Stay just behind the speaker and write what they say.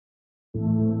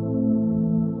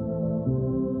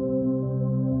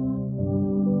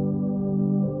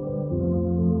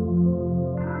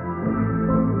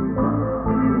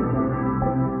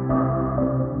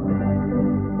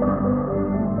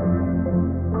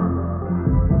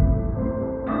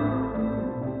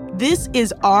This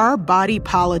is Our Body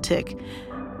Politic.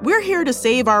 We're here to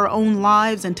save our own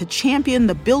lives and to champion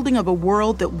the building of a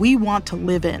world that we want to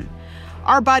live in.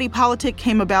 Our Body Politic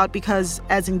came about because,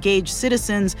 as engaged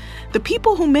citizens, the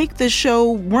people who make this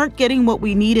show weren't getting what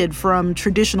we needed from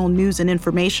traditional news and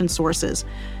information sources.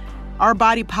 Our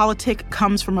Body Politic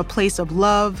comes from a place of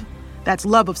love. That's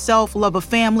love of self, love of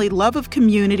family, love of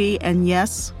community, and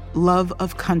yes, love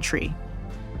of country.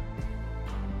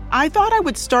 I thought I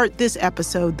would start this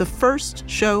episode, the first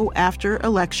show after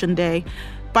Election Day,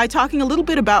 by talking a little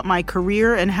bit about my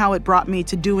career and how it brought me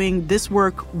to doing this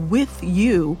work with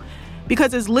you.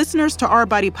 Because as listeners to Our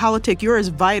Body Politic, you're as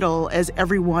vital as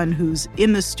everyone who's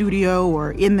in the studio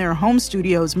or in their home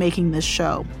studios making this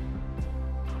show.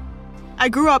 I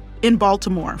grew up in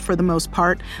Baltimore for the most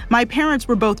part. My parents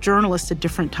were both journalists at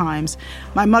different times.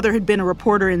 My mother had been a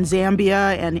reporter in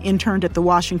Zambia and interned at the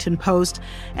Washington Post.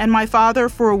 And my father,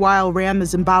 for a while, ran the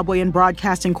Zimbabwean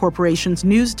Broadcasting Corporation's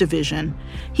news division.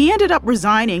 He ended up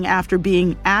resigning after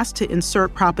being asked to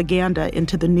insert propaganda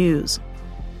into the news.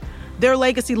 Their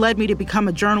legacy led me to become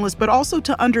a journalist, but also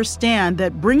to understand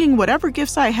that bringing whatever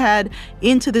gifts I had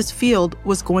into this field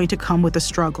was going to come with a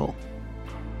struggle.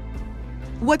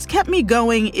 What's kept me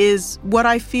going is what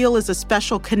I feel is a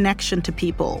special connection to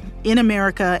people in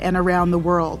America and around the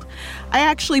world. I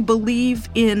actually believe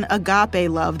in agape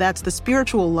love. That's the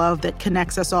spiritual love that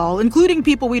connects us all, including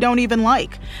people we don't even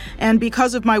like. And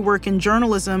because of my work in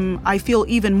journalism, I feel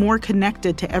even more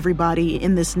connected to everybody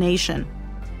in this nation.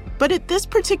 But at this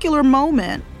particular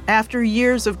moment, after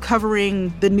years of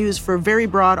covering the news for very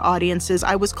broad audiences,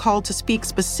 I was called to speak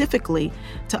specifically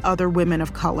to other women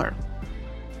of color.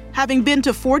 Having been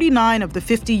to 49 of the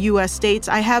 50 U.S. states,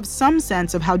 I have some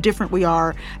sense of how different we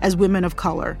are as women of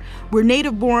color. We're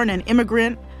native-born and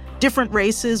immigrant, different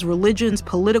races, religions,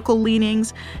 political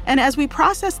leanings. And as we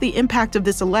process the impact of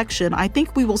this election, I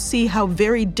think we will see how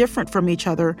very different from each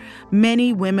other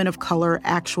many women of color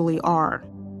actually are.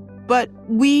 But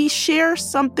we share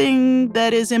something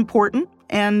that is important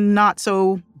and not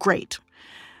so great.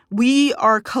 We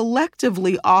are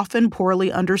collectively often poorly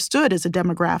understood as a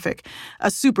demographic, a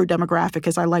super demographic,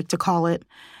 as I like to call it.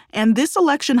 And this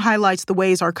election highlights the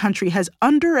ways our country has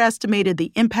underestimated the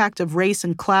impact of race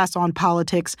and class on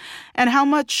politics and how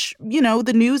much,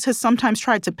 the news has sometimes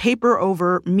tried to paper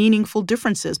over meaningful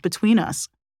differences between us.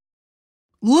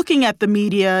 Looking at the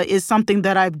media is something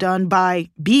that I've done by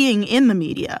being in the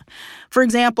media. For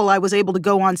example, I was able to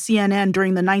go on CNN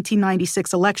during the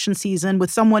 1996 election season with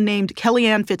someone named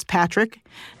Kellyanne Fitzpatrick,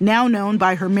 now known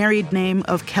by her married name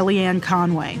of Kellyanne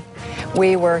Conway.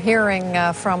 We were hearing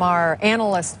from our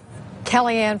analysts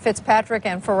Kellyanne Fitzpatrick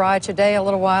and Faraj Today a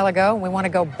little while ago. We want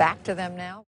to go back to them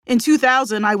now. In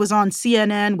 2000, I was on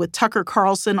CNN with Tucker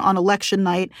Carlson on election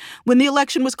night when the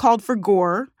election was called for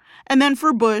Gore, and then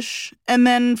for Bush, and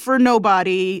then for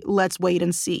nobody. Let's wait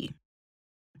and see.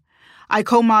 I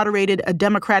co-moderated a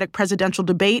Democratic presidential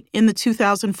debate in the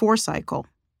 2004 cycle.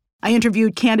 I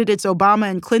interviewed candidates Obama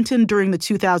and Clinton during the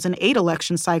 2008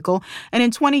 election cycle, and in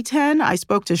 2010, I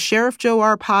spoke to Sheriff Joe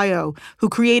Arpaio, who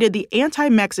created the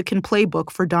anti-Mexican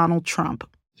playbook for Donald Trump.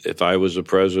 If I was the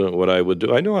president, what I would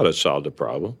do, I know how to solve the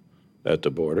problem at the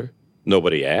border.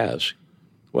 Nobody asked.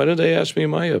 Why did they ask me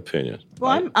my opinion?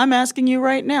 Well, I'm asking you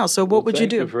right now, so what would you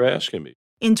do? Thank you for asking me.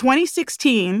 In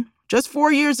 2016, just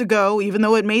 4 years ago, even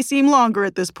though it may seem longer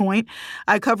at this point,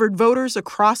 I covered voters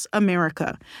across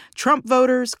America. Trump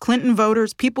voters, Clinton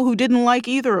voters, people who didn't like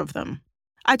either of them.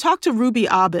 I talked to Ruby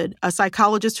Abed, a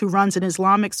psychologist who runs an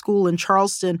Islamic school in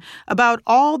Charleston, about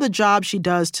all the jobs she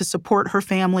does to support her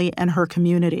family and her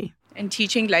community. And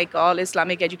teaching all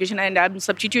Islamic education, and I'm a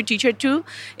substitute teacher too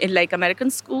in American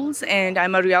schools, and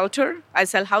I'm a realtor. I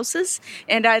sell houses,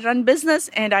 and I run business,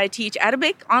 and I teach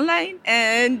Arabic online,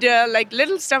 and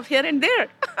little stuff here and there.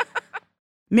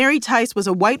 Mary Tice was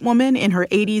a white woman in her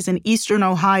 80s in Eastern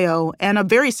Ohio and a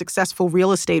very successful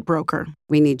real estate broker.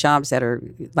 We need jobs that are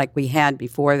like we had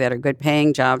before, that are good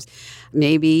paying jobs.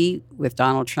 Maybe with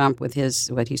Donald Trump, with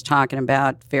what he's talking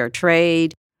about, fair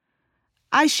trade.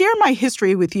 I share my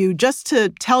history with you just to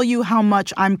tell you how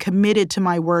much I'm committed to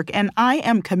my work, and I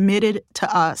am committed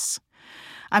to us.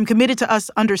 I'm committed to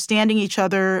us understanding each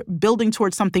other, building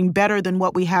towards something better than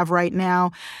what we have right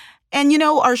now. And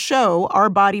our show, Our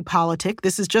Body Politic,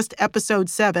 this is just episode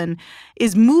 7,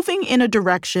 is moving in a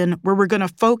direction where we're going to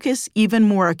focus even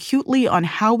more acutely on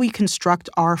how we construct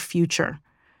our future.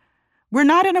 We're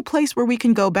not in a place where we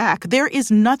can go back. There is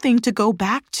nothing to go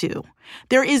back to.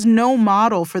 There is no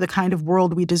model for the kind of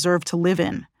world we deserve to live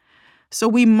in. So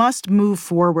we must move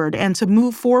forward. And to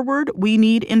move forward, we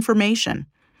need information.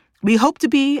 We hope to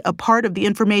be a part of the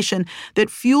information that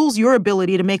fuels your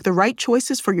ability to make the right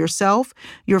choices for yourself,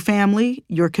 your family,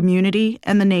 your community,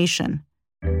 and the nation.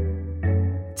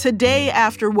 Today,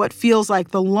 after what feels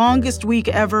like the longest week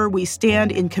ever, we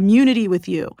stand in community with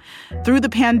you. Through the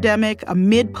pandemic,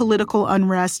 amid political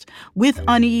unrest, with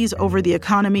unease over the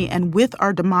economy, and with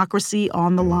our democracy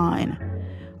on the line.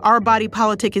 Our Body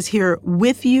Politic is here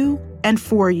with you and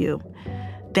for you.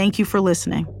 Thank you for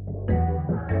listening.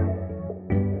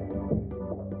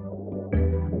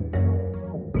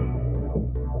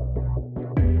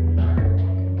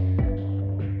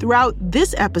 Throughout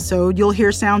this episode, you'll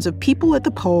hear sounds of people at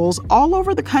the polls all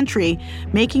over the country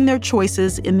making their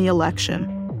choices in the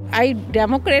election. I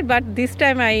Democrat, but this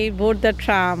time I vote the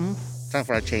Trump. Time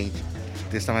for a change.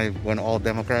 This time I went all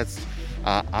Democrats.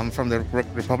 I'm from the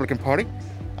Republican Party,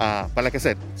 but like I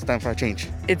said, it's time for a change.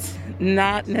 It's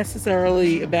not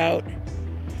necessarily about,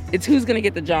 it's who's going to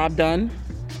get the job done.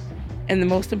 And the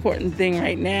most important thing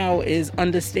right now is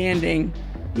understanding,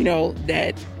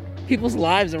 that people's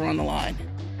lives are on the line.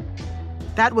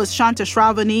 That was Shanta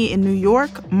Shravani in New York,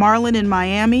 Marlon in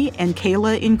Miami, and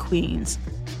Kayla in Queens.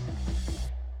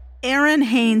 Erin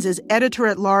Haynes is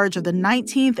editor-at-large of The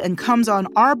 19th and comes on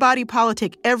Our Body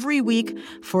Politic every week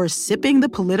for Sipping the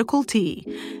Political Tea.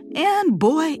 And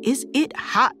boy, is it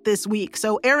hot this week.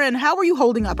 So, Erin, how are you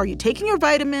holding up? Are you taking your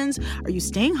vitamins? Are you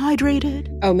staying hydrated?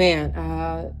 Oh, man.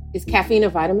 Is caffeine a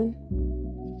vitamin?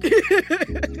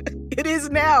 It is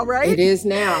now, right? It is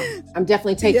now. I'm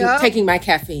definitely taking my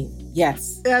caffeine.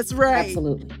 Yes. That's right.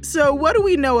 Absolutely. So what do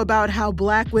we know about how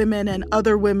Black women and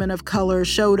other women of color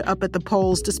showed up at the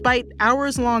polls despite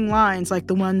hours-long lines like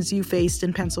the ones you faced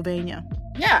in Pennsylvania?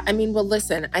 Yeah. Well,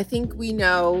 listen, I think we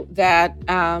know that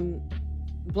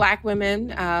Black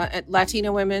women,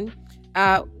 Latino women,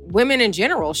 women in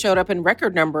general showed up in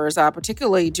record numbers,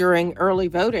 particularly during early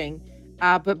voting.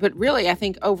 But really, I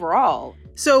think overall.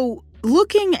 So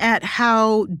looking at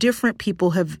how different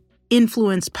people have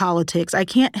influenced politics, I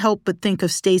can't help but think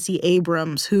of Stacey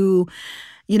Abrams, who,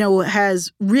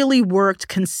 has really worked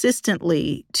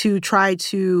consistently to try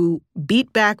to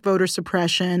beat back voter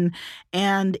suppression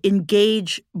and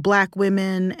engage Black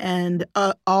women and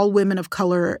all women of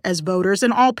color as voters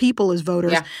and all people as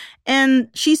voters. Yeah. And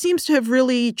she seems to have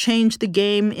really changed the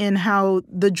game in how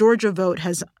the Georgia vote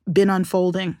has been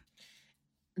unfolding.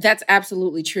 That's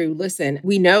absolutely true. Listen,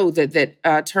 we know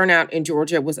that turnout in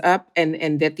Georgia was up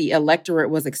and that the electorate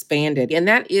was expanded. And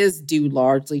that is due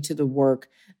largely to the work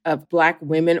of Black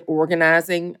women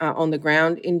organizing on the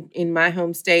ground in my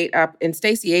home state. And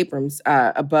Stacey Abrams,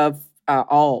 above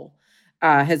all,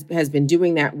 has been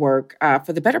doing that work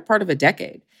for the better part of a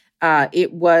decade.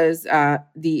 It was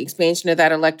the expansion of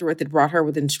that electorate that brought her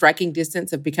within striking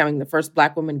distance of becoming the first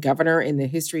Black woman governor in the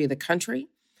history of the country.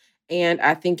 And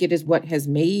I think it is what has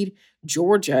made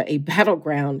Georgia a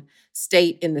battleground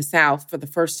state in the South for the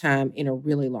first time in a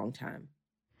really long time.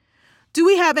 Do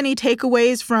we have any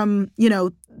takeaways from,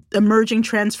 emerging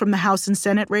trends from the House and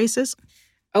Senate races?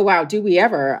 Oh, wow. Do we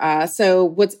ever? So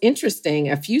what's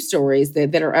interesting, a few stories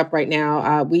that are up right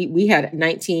now. We had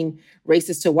 19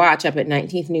 races to watch up at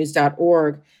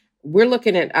 19thnews.org. We're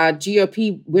looking at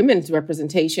GOP women's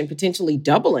representation potentially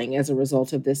doubling as a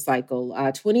result of this cycle.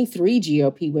 23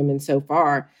 GOP women so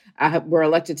far were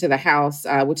elected to the House,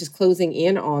 which is closing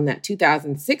in on that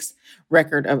 2006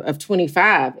 record of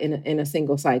 25 in a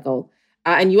single cycle.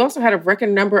 And you also had a record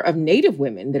number of Native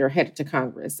women that are headed to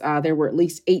Congress. There were at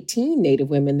least 18 Native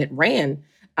women that ran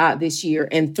this year,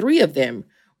 and 3 of them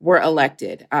were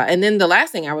elected. And then the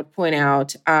last thing I would point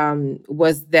out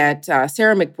was that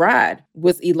Sarah McBride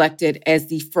was elected as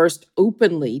the first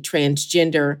openly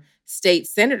transgender state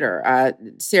senator.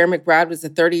 Sarah McBride was a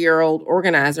 30-year-old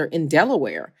organizer in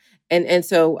Delaware. And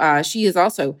so she has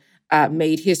also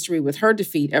made history with her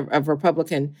defeat of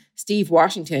Republican Steve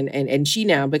Washington, and she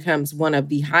now becomes one of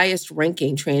the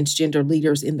highest-ranking transgender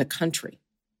leaders in the country.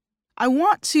 I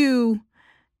want to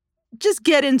just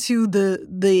get into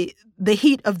the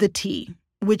heat of the tea,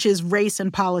 which is race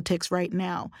and politics right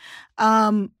now.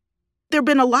 There have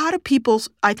been a lot of people,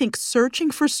 I think,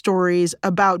 searching for stories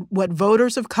about what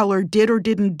voters of color did or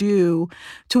didn't do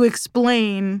to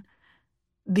explain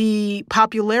the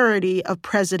popularity of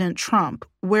President Trump,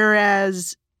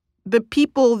 whereas the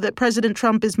people that President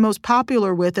Trump is most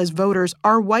popular with as voters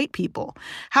are white people.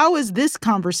 How is this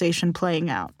conversation playing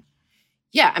out?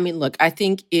 Yeah, look, I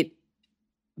think it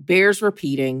bears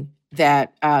repeating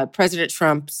that President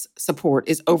Trump's support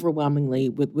is overwhelmingly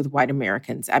with white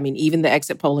Americans. Even the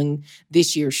exit polling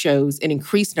this year shows an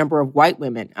increased number of white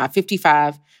women.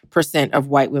 55% of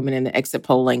white women in the exit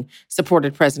polling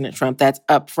supported President Trump. That's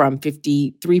up from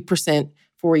 53%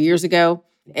 4 years ago.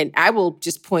 And I will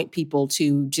just point people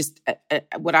to just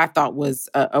what I thought was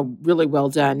a really well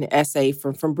done essay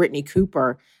from Brittany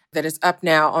Cooper that is up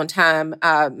now on Time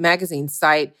magazine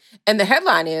site. And the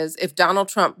headline is, "If Donald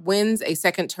Trump wins a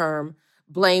second term,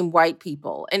 blame white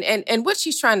people." And what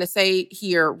she's trying to say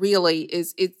here really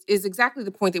is exactly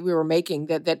the point that we were making,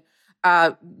 that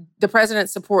the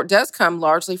president's support does come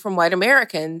largely from white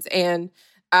Americans, and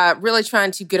really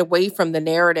trying to get away from the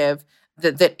narrative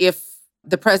that if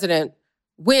the president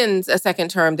wins a second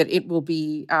term, that it will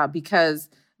be because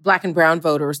Black and brown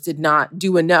voters did not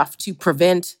do enough to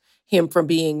prevent him from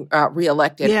being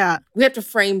reelected. Yeah. We have to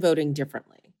frame voting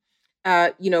differently.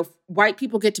 White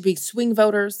people get to be swing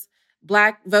voters.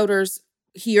 Black voters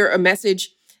hear a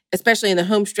message, especially in the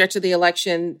home stretch of the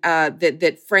election,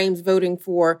 that frames voting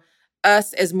for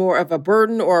us as more of a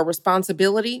burden or a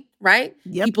responsibility, right?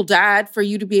 Yep. People died for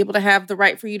you to be able to have the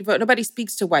right for you to vote. Nobody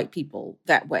speaks to white people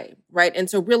that way, right? And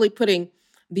so really putting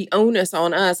the onus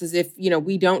on us as if,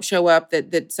 we don't show up,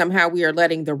 that somehow we are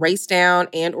letting the race down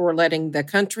and or letting the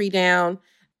country down.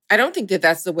 I don't think that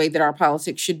that's the way that our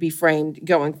politics should be framed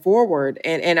going forward.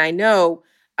 And I know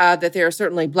that there are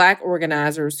certainly Black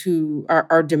organizers who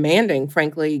are demanding,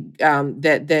 frankly,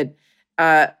 that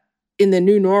in the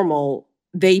new normal,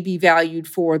 they be valued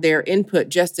for their input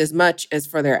just as much as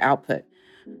for their output.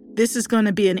 This is going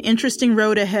to be an interesting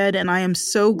road ahead, and I am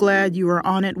so glad you are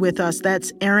on it with us.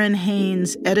 That's Erin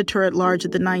Haynes, editor-at-large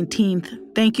at The 19th.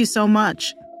 Thank you so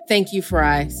much. Thank you,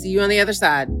 Farai. See you on the other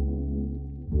side.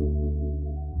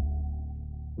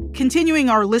 Continuing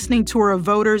our listening tour of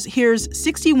voters, here's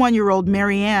 61-year-old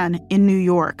Marianne in New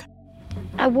York.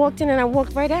 I walked in and I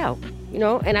walked right out,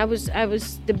 and I was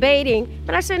debating,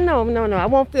 but I said, no, I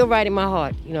won't feel right in my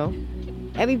heart,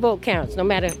 Every vote counts, no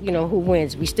matter, who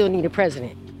wins. We still need a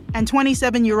president. And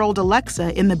 27-year-old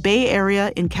Alexa in the Bay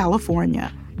Area in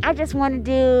California. I just want to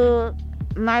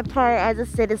do my part as a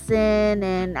citizen,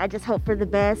 and I just hope for the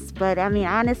best. But,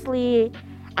 honestly,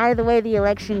 either way the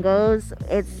election goes,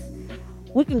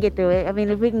 we can get through it.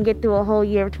 If we can get through a whole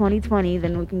year of 2020,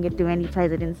 then we can get through any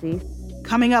presidency.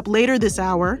 Coming up later this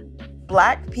hour,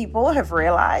 Black people have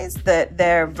realized that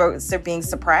their votes are being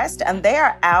suppressed, and they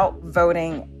are out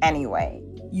voting anyway.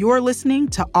 You're listening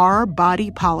to Our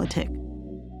Body Politic.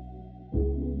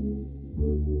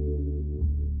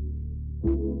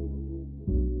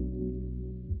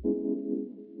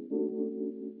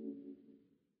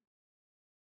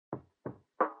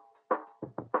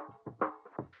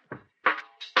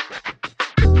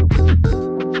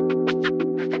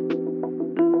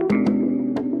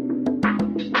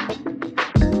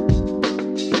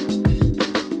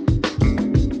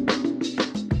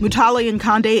 Mutale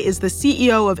Nkonde is the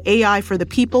CEO of AI for the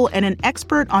People and an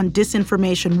expert on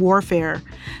disinformation warfare.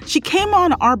 She came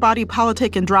on Our Body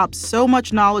Politic and dropped so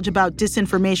much knowledge about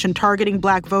disinformation targeting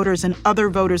Black voters and other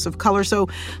voters of color. So,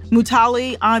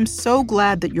 Mutale, I'm so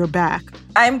glad that you're back.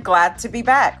 I'm glad to be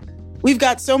back. We've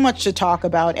got so much to talk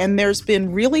about, and there's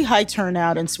been really high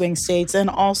turnout in swing states, and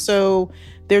also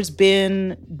there's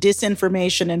been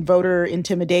disinformation and voter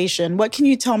intimidation. What can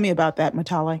you tell me about that,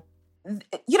 Mutale?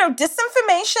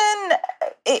 Disinformation,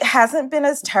 it hasn't been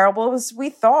as terrible as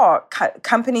we thought.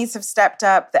 Companies have stepped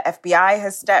up. The FBI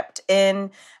has stepped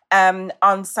in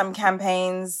on some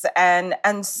campaigns.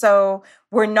 And so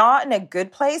we're not in a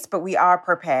good place, but we are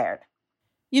prepared.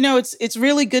 It's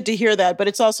really good to hear that, but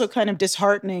it's also kind of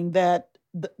disheartening that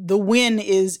the win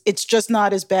it's just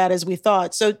not as bad as we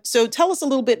thought. So tell us a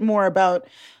little bit more about,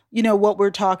 what we're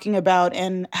talking about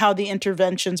and how the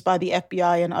interventions by the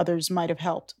FBI and others might have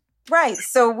helped. Right.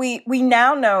 So we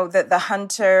now know that the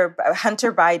Hunter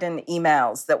Biden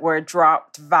emails that were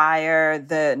dropped via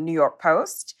the New York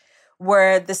Post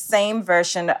were the same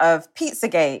version of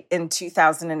Pizzagate in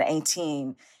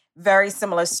 2018. Very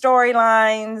similar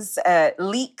storylines,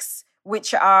 leaks,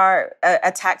 which are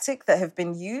a tactic that have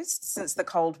been used since the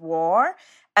Cold War.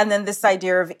 And then this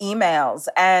idea of emails,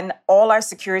 and all our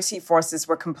security forces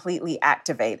were completely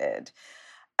activated.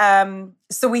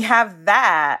 So we have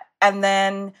that. And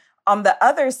then on the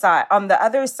other side,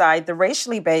 the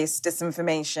racially based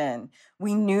disinformation,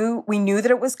 we knew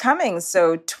that it was coming.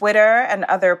 So Twitter and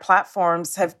other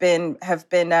platforms have been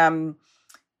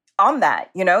on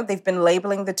that. They've been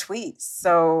labeling the tweets.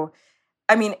 So,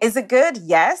 is it good?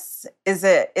 Yes. Is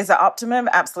it optimum?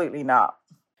 Absolutely not.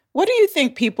 What do you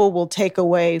think people will take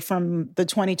away from the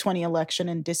 2020 election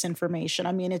and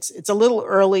disinformation? It's a little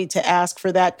early to ask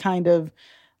for that kind of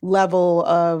level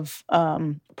of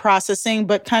processing,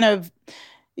 but kind of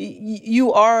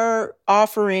you are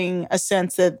offering a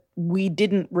sense that we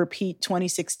didn't repeat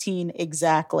 2016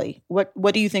 exactly.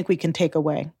 What do you think we can take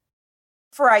away?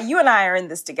 Farai, you and I are in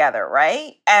this together,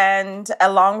 right? And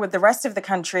along with the rest of the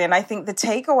country. And I think the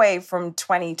takeaway from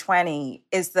 2020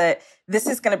 is that this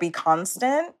is going to be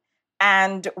constant.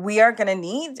 And we are going to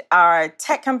need our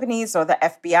tech companies or the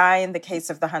FBI, in the case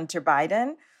of the Hunter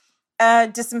Biden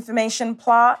disinformation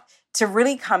plot, to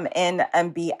really come in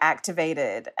and be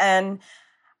activated. And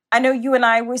I know you and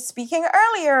I were speaking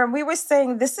earlier, and we were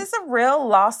saying this is a real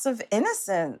loss of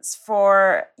innocence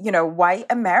for, white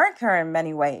America in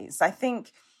many ways. I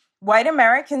think white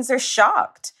Americans are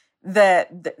shocked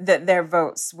that their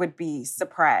votes would be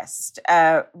suppressed,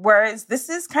 whereas this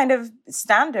is kind of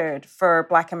standard for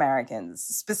Black Americans,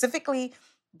 specifically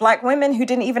Black women who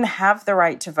didn't even have the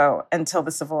right to vote until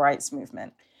the Civil Rights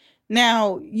Movement.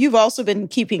 Now, you've also been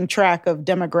keeping track of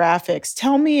demographics.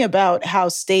 Tell me about how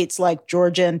states like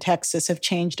Georgia and Texas have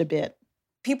changed a bit.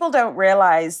 People don't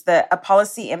realize that a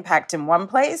policy impact in one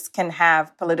place can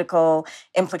have political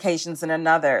implications in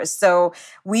another. So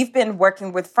we've been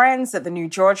working with friends at the New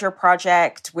Georgia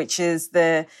Project, which is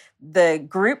the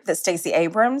group that Stacey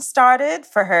Abrams started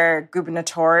for her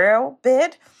gubernatorial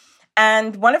bid.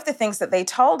 And one of the things that they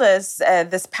told us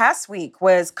this past week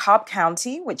was Cobb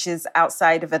County, which is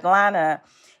outside of Atlanta,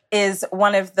 is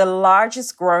one of the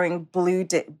largest growing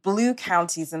blue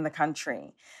counties in the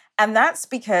country. And that's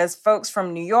because folks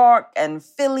from New York and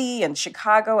Philly and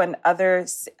Chicago and other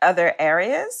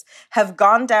areas have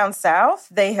gone down south.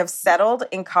 They have settled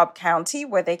in Cobb County,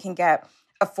 where they can get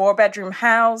a 4-bedroom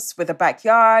house with a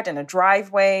backyard and a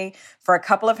driveway for a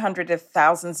couple of hundred of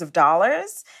thousands of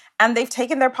dollars. And they've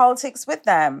taken their politics with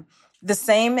them. The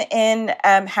same in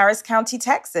Harris County,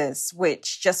 Texas,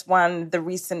 which just won the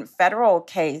recent federal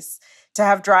case to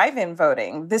have drive-in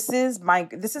voting. This is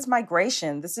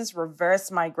migration. This is reverse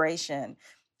migration.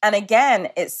 And again,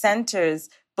 it centers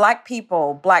Black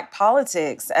people, Black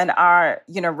politics, and our,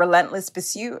 relentless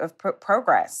pursuit of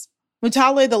progress.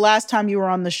 Mutale, the last time you were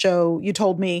on the show, you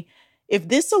told me, if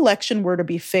this election were to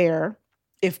be fair,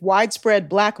 if widespread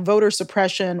Black voter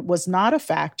suppression was not a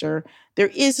factor,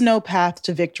 there is no path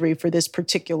to victory for this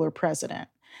particular president.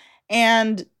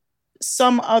 And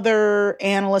some other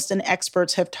analysts and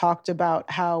experts have talked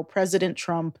about how President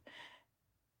Trump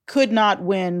could not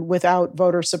win without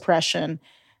voter suppression.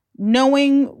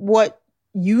 Knowing what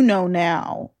you know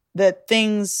now, that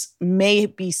things may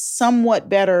be somewhat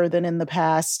better than in the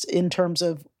past in terms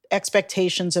of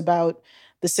expectations about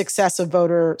the success of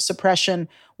voter suppression,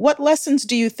 what lessons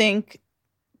do you think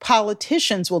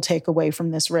politicians will take away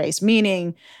from this race?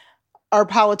 Meaning, are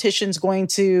politicians going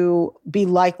to be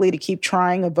likely to keep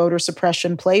trying a voter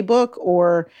suppression playbook,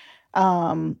 or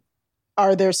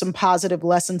are there some positive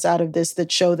lessons out of this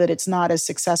that show that it's not as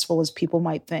successful as people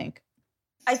might think?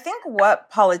 I think what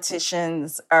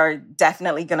politicians are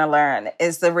definitely going to learn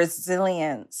is the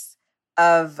resilience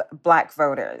of Black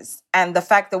voters and the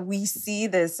fact that we see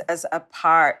this as a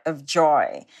part of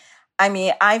joy. I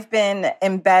mean, I've been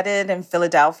embedded in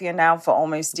Philadelphia now for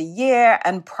almost a year,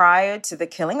 and prior to the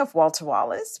killing of Walter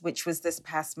Wallace, which was this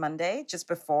past Monday, just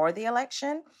before the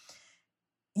election,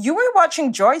 you were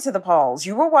watching joy to the polls.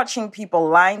 You were watching people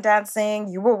line dancing.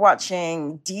 You were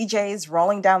watching DJs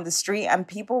rolling down the street and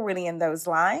people really in those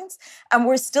lines. And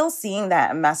we're still seeing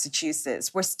that in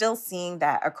Massachusetts. We're still seeing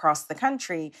that across the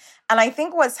country. And I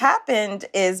think what's happened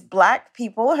is Black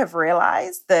people have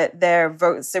realized that their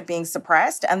votes are being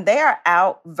suppressed and they are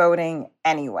out voting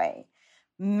anyway.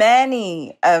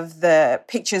 Many of the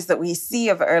pictures that we see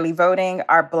of early voting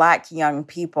are Black young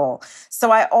people.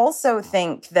 So I also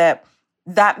think that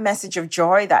message of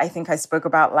joy that I think I spoke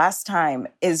about last time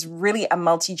is really a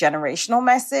multi-generational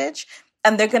message.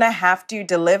 And they're going to have to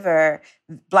deliver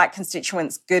Black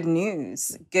constituents good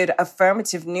news, good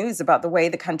affirmative news about the way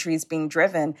the country is being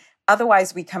driven.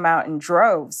 Otherwise, we come out in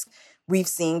droves. We've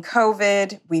seen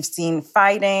COVID, we've seen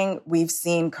fighting, we've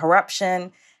seen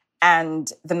corruption,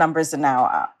 and the numbers are now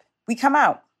up. We come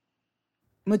out.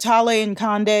 Mutale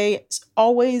Nkonde, it's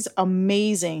always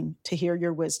amazing to hear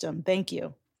your wisdom. Thank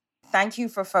you. Thank you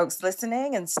for folks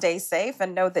listening, and stay safe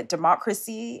and know that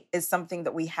democracy is something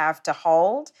that we have to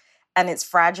hold, and it's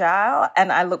fragile, and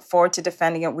I look forward to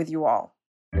defending it with you all.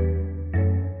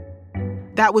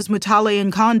 That was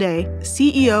Mutale Nkonde,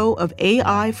 CEO of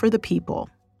AI for the People.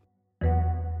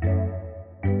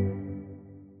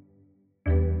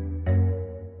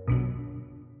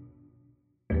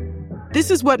 This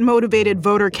is what motivated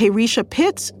voter Kayrisha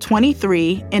Pitts,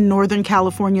 23, in Northern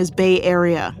California's Bay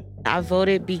Area. I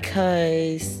voted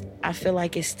because I feel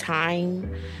like it's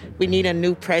time. We need a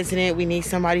new president. We need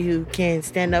somebody who can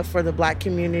stand up for the Black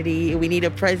community. We need a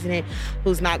president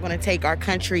who's not going to take our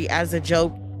country as a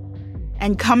joke.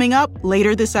 And coming up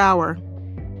later this hour,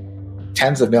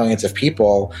 tens of millions of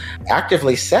people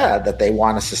actively said that they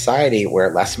want a society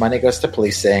where less money goes to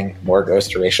policing, more goes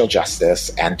to racial justice,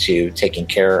 and to taking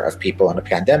care of people in a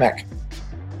pandemic.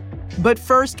 But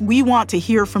first, we want to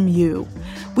hear from you.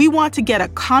 We want to get a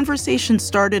conversation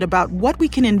started about what we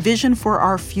can envision for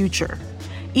our future.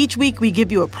 Each week, we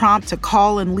give you a prompt to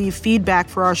call and leave feedback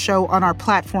for our show on our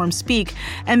platform Speak.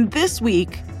 And this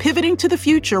week, pivoting to the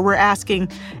future, we're asking,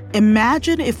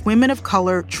 imagine if women of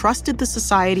color trusted the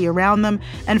society around them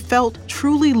and felt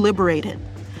truly liberated.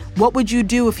 What would you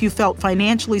do if you felt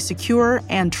financially secure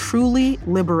and truly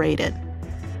liberated?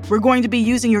 We're going to be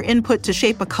using your input to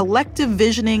shape a collective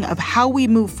visioning of how we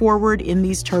move forward in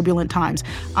these turbulent times.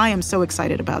 I am so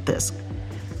excited about this.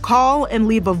 Call and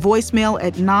leave a voicemail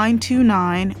at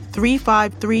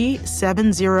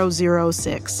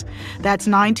 929-353-7006. That's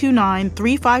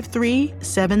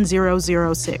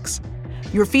 929-353-7006.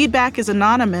 Your feedback is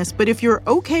anonymous, but if you're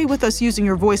okay with us using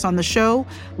your voice on the show,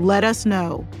 let us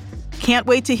know. Can't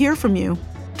wait to hear from you.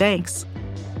 Thanks.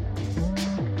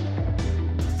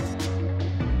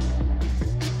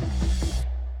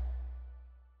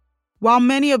 While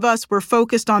many of us were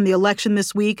focused on the election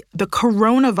this week, the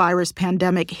coronavirus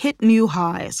pandemic hit new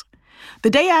highs.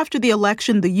 The day after the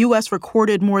election, the U.S.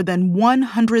 recorded more than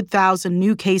 100,000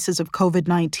 new cases of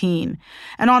COVID-19.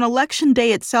 And on Election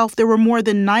Day itself, there were more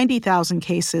than 90,000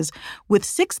 cases, with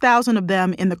 6,000 of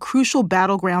them in the crucial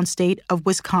battleground state of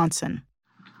Wisconsin.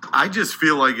 I just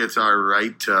feel like it's our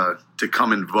right to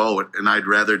come and vote, and I'd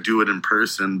rather do it in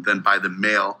person than by the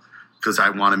mail, because I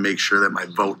want to make sure that my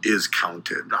vote is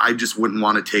counted. I just wouldn't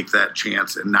want to take that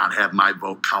chance and not have my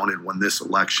vote counted when this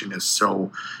election is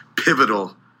so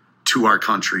pivotal to our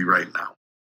country right now.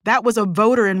 That was a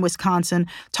voter in Wisconsin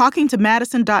talking to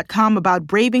Madison.com about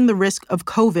braving the risk of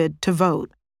COVID to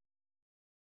vote.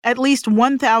 At least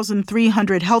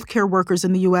 1,300 healthcare workers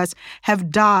in the U.S. have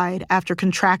died after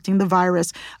contracting the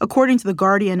virus, according to The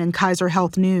Guardian and Kaiser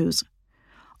Health News.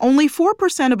 Only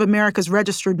 4% of America's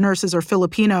registered nurses are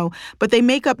Filipino, but they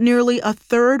make up nearly a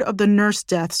third of the nurse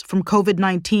deaths from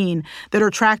COVID-19 that are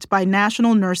tracked by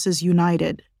National Nurses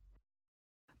United.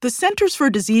 The Centers for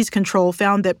Disease Control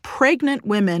found that pregnant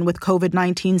women with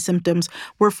COVID-19 symptoms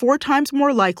were 4 times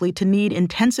more likely to need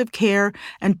intensive care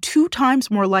and 2 times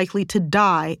more likely to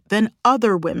die than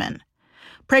other women.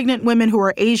 Pregnant women who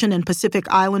are Asian and Pacific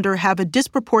Islander have a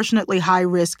disproportionately high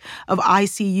risk of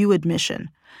ICU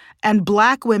admission. And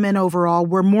Black women overall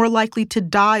were more likely to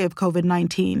die of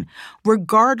COVID-19,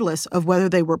 regardless of whether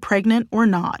they were pregnant or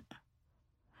not.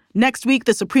 Next week,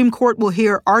 the Supreme Court will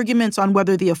hear arguments on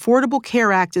whether the Affordable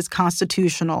Care Act is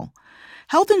constitutional.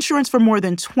 Health insurance for more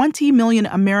than 20 million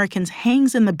Americans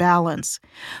hangs in the balance.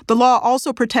 The law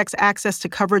also protects access to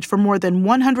coverage for more than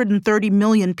 130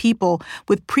 million people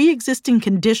with pre-existing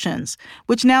conditions,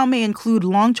 which now may include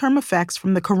long-term effects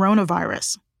from the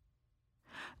coronavirus.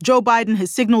 Joe Biden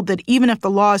has signaled that even if the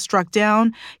law is struck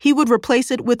down, he would replace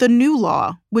it with a new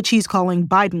law, which he's calling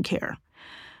Bidencare.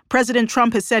 President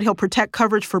Trump has said he'll protect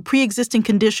coverage for pre-existing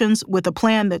conditions with a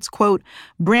plan that's, quote,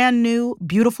 brand new,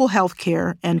 beautiful health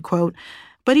care, end quote,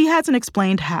 but he hasn't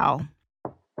explained how.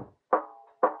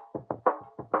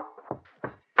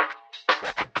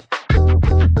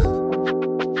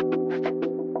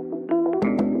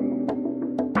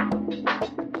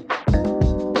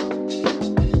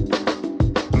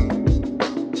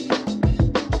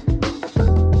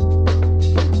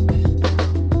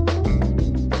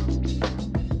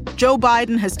 Joe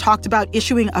Biden has talked about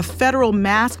issuing a federal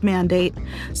mask mandate.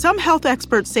 Some health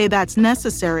experts say that's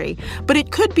necessary, but it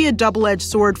could be a double-edged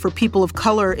sword for people of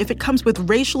color if it comes with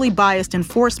racially biased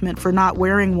enforcement for not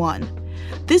wearing one.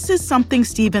 This is something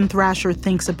Stephen Thrasher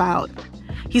thinks about.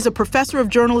 He's a professor of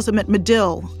journalism at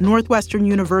Medill, Northwestern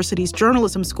University's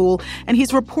journalism school, and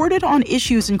he's reported on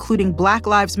issues including Black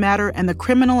Lives Matter and the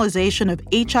criminalization of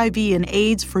HIV and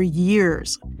AIDS for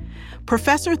years.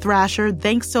 Professor Thrasher,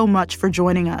 thanks so much for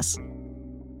joining us.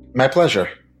 My pleasure.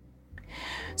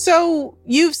 So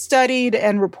you've studied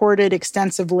and reported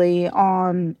extensively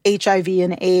on HIV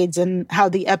and AIDS and how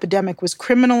the epidemic was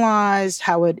criminalized,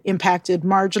 how it impacted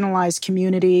marginalized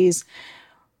communities.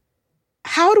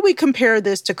 How do we compare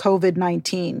this to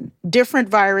COVID-19? Different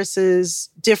viruses,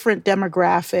 different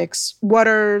demographics. What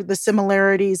are the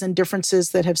similarities and differences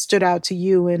that have stood out to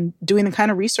you in doing the kind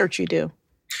of research you do?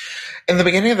 In the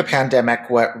beginning of the pandemic,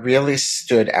 what really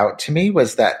stood out to me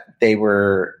was that they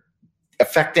were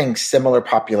affecting similar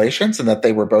populations and that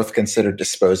they were both considered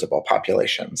disposable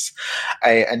populations.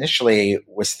 I initially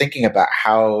was thinking about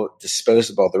how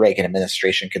disposable the Reagan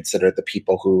administration considered the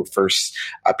people who first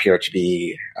appeared to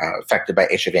be affected by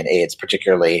HIV and AIDS,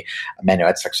 particularly men who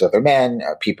had sex with other men,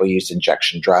 people who used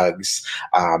injection drugs.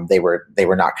 They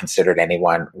were not considered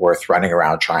anyone worth running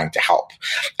around trying to help.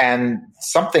 And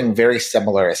something very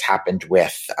similar has happened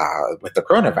with the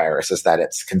coronavirus, is that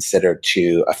it's considered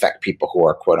to affect people who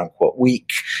are quote unquote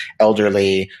weak,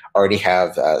 elderly, already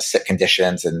have sick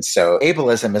conditions. And so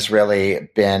ableism has really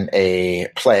been a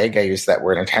plague, I use that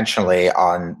word intentionally,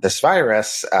 on this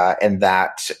virus, in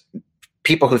that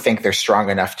people who think they're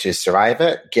strong enough to survive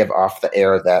it give off the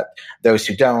air that those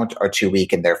who don't are too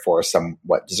weak and therefore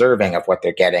somewhat deserving of what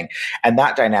they're getting. And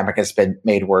that dynamic has been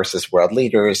made worse as world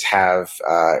leaders have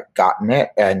gotten it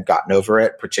and gotten over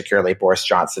it, particularly Boris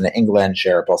Johnson in England,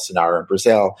 Jair Bolsonaro in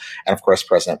Brazil, and of course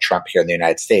President Trump here in the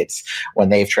United States. When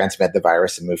they've transmitted the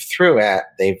virus and moved through it,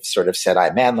 they've sort of said,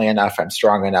 I'm manly enough, I'm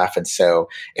strong enough. And so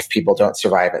if people don't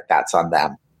survive it, that's on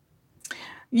them.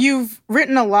 You've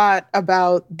written a lot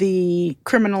about the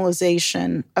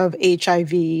criminalization of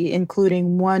HIV,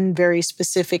 including one very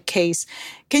specific case.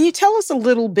 Can you tell us a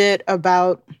little bit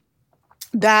about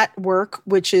that work,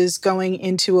 which is going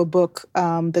into a book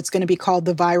that's going to be called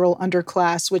The Viral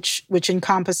Underclass, which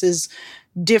encompasses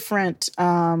different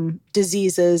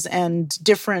diseases and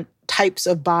different types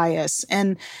of bias?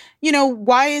 And,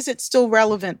 why is it still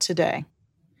relevant today?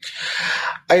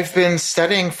 I've been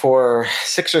studying for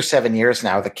 6 or 7 years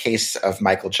now the case of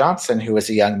Michael Johnson, who was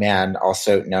a young man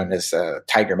also known as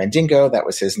Tiger Mandingo. That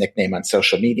was his nickname on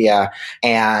social media.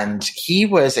 And he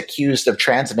was accused of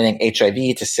transmitting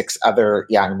HIV to 6 other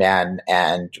young men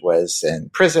and was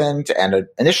imprisoned and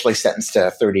initially sentenced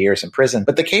to 30 years in prison.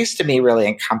 But the case to me really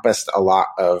encompassed a lot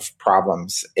of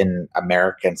problems in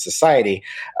American society.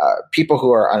 People who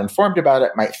are uninformed about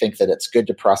it might think that it's good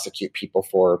to prosecute people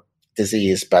for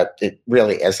disease, but it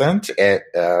really isn't. It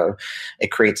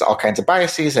creates all kinds of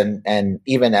biases, and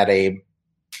even at a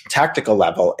tactical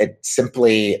level, it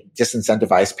simply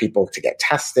disincentivizes people to get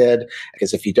tested,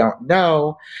 because if you don't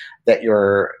know that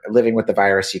you're living with the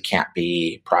virus, you can't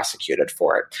be prosecuted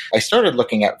for it. I started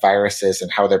looking at viruses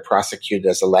and how they're prosecuted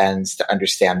as a lens to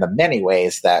understand the many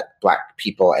ways that Black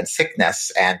people and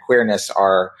sickness and queerness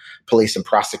are policed and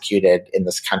prosecuted in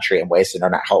this country in ways that are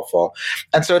not helpful.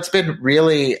 And so it's been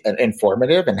really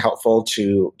informative and helpful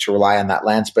to rely on that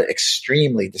lens, but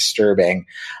extremely disturbing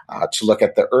to look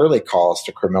at the early calls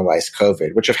to criminalize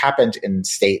COVID, which have happened in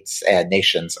states and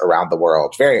nations around the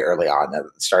world very early on,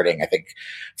 starting, I think,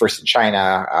 first in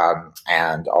China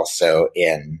and also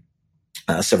in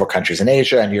several countries in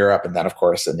Asia and Europe, and then, of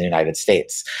course, in the United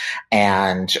States.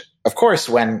 And of course,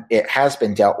 when it has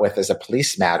been dealt with as a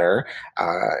police matter,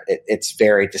 it's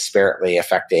very disparately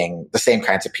affecting the same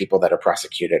kinds of people that are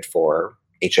prosecuted for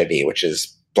HIV, which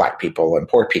is Black people and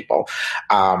poor people.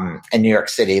 In New York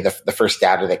City, the first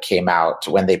data that came out,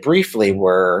 when they briefly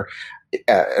were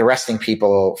arresting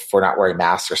people for not wearing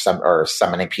masks or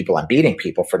summoning people and beating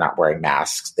people for not wearing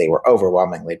masks, they were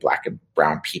overwhelmingly Black and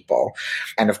brown people.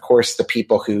 And of course, the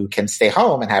people who can stay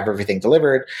home and have everything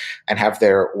delivered and have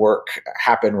their work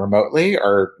happen remotely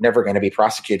are never going to be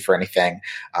prosecuted for anything.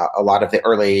 A lot of the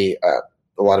early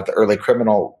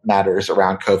criminal matters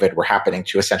around COVID were happening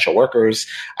to essential workers,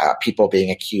 people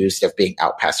being accused of being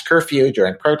out past curfew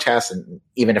during protests, and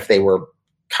even if they were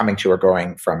coming to or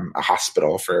going from a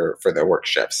hospital for their work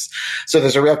shifts. So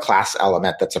there's a real class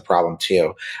element that's a problem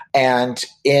too. And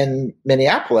in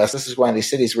Minneapolis, this is one of these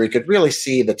cities where you could really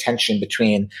see the tension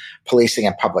between policing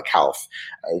and public health.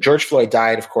 George Floyd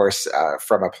died, of course,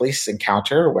 from a police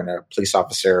encounter when a police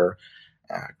officer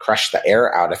crushed the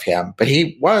air out of him, but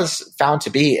he was found to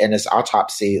be in his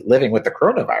autopsy living with the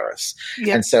coronavirus.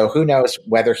 Yep. And so who knows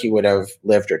whether he would have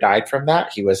lived or died from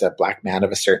that. He was a Black man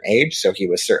of a certain age, so he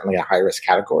was certainly a high risk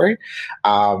category.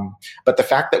 But the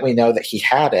fact that we know that he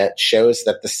had it shows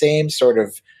that the same sort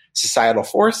of societal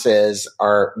forces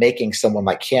are making someone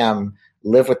like him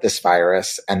live with this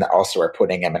virus and also are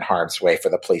putting him in harm's way for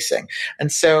the policing.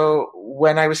 And so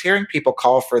when I was hearing people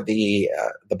call for the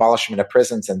abolishment of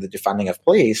prisons and the defunding of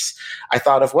police, I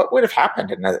thought of what would have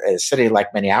happened in a city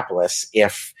like Minneapolis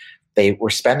if they were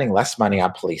spending less money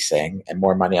on policing and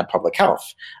more money on public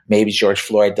health. Maybe George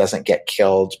Floyd doesn't get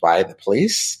killed by the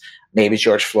police. Maybe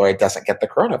George Floyd doesn't get the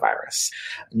coronavirus.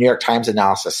 New York Times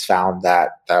analysis found that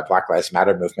the Black Lives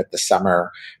Matter movement this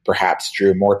summer perhaps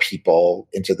drew more people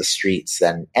into the streets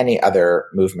than any other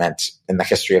movement in the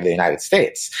history of the United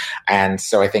States. And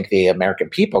so I think the American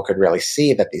people could really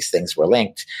see that these things were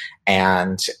linked.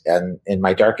 And in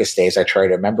my darkest days, I try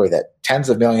to remember that tens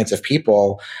of millions of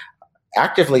people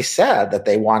actively said that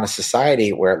they want a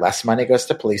society where less money goes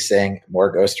to policing, more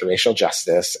goes to racial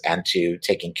justice and to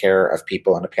taking care of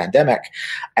people in a pandemic.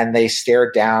 And they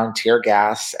stared down tear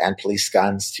gas and police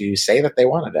guns to say that they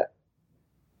wanted it.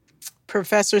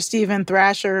 Professor Stephen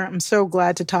Thrasher, I'm so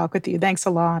glad to talk with you. Thanks a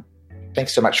lot.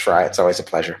 Thanks so much, Fry. It's always a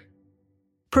pleasure.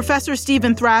 Professor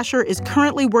Stephen Thrasher is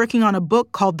currently working on a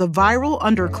book called The Viral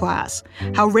Underclass: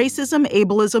 How Racism,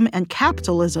 Ableism, and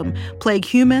Capitalism Plague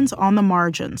Humans on the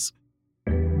Margins.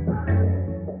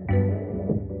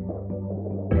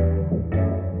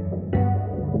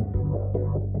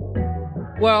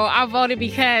 Well, I voted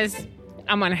because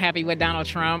I'm unhappy with Donald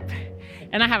Trump.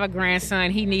 And I have a grandson.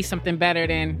 He needs something better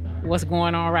than what's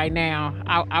going on right now.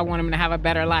 I want him to have a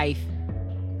better life.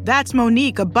 That's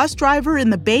Monique, a bus driver in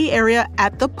the Bay Area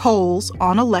at the polls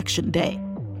on Election Day.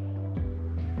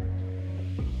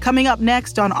 Coming up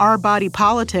next on Our Body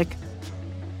Politic.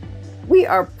 We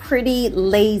are pretty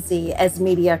lazy as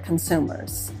media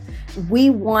consumers. We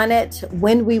want it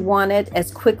when we want it,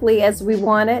 as quickly as we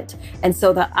want it. And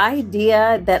so the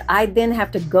idea that I then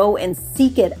have to go and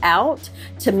seek it out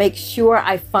to make sure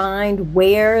I find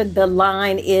where the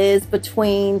line is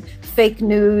between fake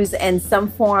news and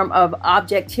some form of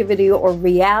objectivity or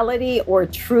reality or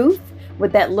truth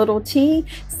with that little t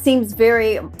seems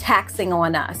very taxing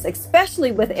on us,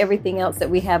 especially with everything else that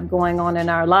we have going on in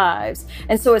our lives.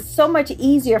 And so it's so much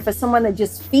easier for someone to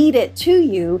just feed it to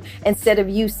you instead of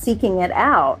you seeking it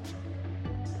out.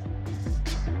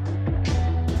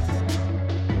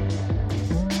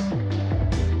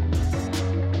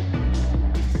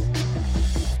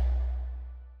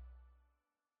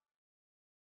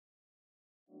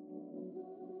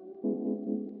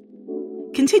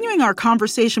 Continuing our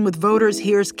conversation with voters,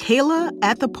 here's Kayla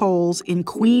at the polls in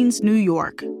Queens, New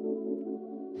York.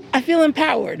 I feel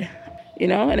empowered,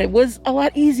 and it was a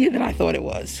lot easier than I thought it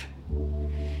was.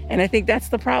 And I think that's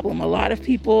the problem. A lot of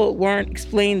people weren't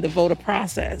explained the voter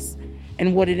process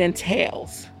and what it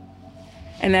entails.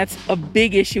 And that's a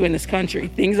big issue in this country.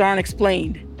 Things aren't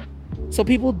explained. So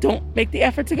people don't make the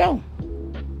effort to go.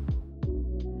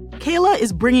 Kayla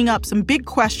is bringing up some big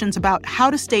questions about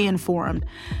how to stay informed.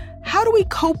 How do we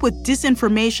cope with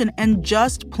disinformation and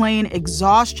just plain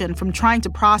exhaustion from trying to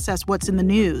process what's in the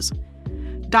news?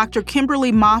 Dr.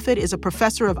 Kimberly Moffitt is a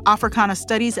professor of Africana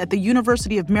Studies at the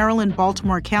University of Maryland,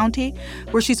 Baltimore County,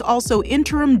 where she's also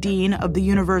interim dean of the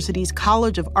university's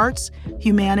College of Arts,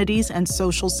 Humanities, and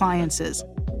Social Sciences.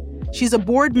 She's a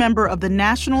board member of the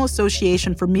National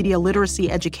Association for Media Literacy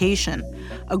Education,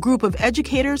 a group of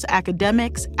educators,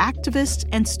 academics, activists,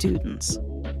 and students.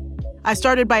 I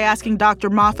started by asking Dr.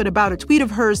 Moffitt about a tweet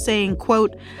of hers saying,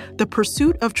 quote, "The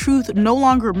pursuit of truth no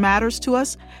longer matters to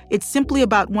us. It's simply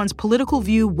about one's political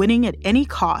view winning at any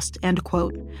cost," end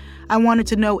quote. I wanted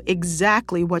to know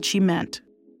exactly what she meant.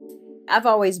 I've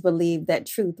always believed that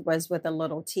truth was with a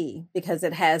little t because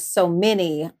it has so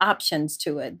many options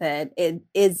to it that it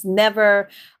is never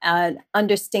an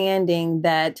understanding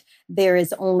that there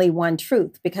is only one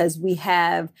truth because we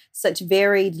have such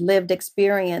varied lived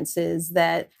experiences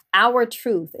that our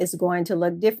truth is going to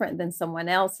look different than someone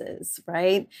else's,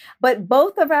 right? But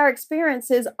both of our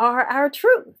experiences are our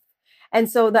truth. And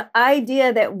so the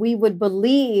idea that we would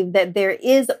believe that there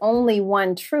is only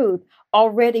one truth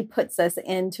already puts us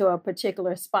into a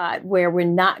particular spot where we're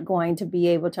not going to be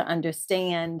able to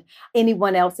understand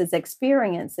anyone else's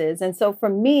experiences. And so for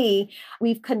me,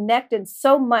 we've connected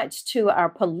so much to our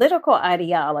political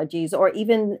ideologies, or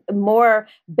even more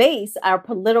base, our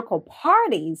political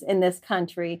parties in this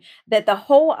country, that the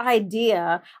whole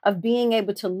idea of being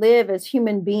able to live as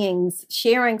human beings,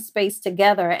 sharing space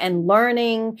together and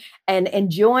learning and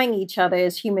enjoying each other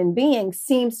as human beings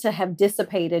seems to have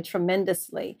dissipated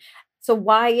tremendously. So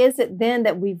why is it then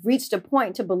that we've reached a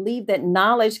point to believe that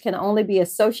knowledge can only be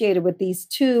associated with these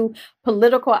two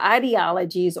political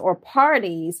ideologies or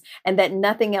parties and that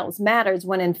nothing else matters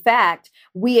when in fact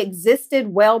we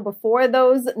existed well before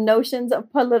those notions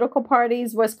of political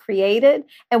parties was created,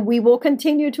 and we will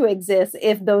continue to exist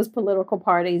if those political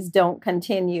parties don't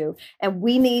continue. And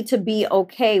we need to be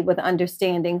okay with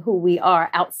understanding who we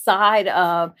are outside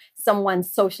of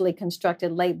someone's socially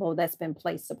constructed label that's been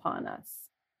placed upon us.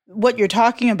 What you're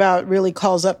talking about really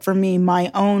calls up for me my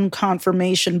own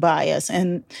confirmation bias.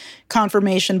 And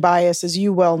confirmation bias, as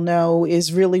you well know,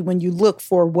 is really when you look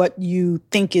for what you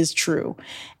think is true.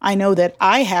 I know that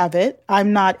I have it.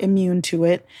 I'm not immune to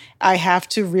it. I have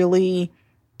to really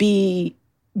be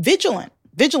vigilant.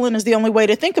 Vigilant is the only way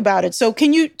to think about it. So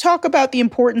can you talk about the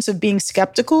importance of being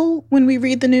skeptical when we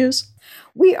read the news?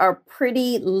 We are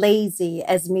pretty lazy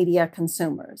as media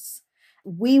consumers.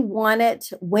 We want it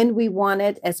when we want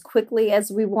it, as quickly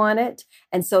as we want it.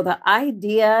 And so the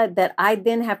idea that I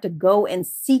then have to go and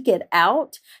seek it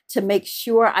out to make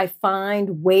sure I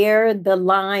find where the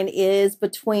line is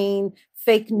between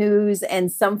fake news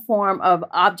and some form of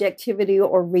objectivity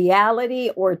or reality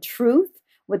or truth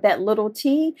with that little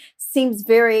t seems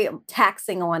very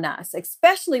taxing on us,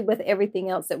 especially with everything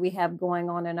else that we have going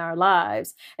on in our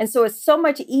lives. And so it's so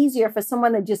much easier for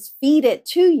someone to just feed it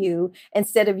to you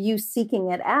instead of you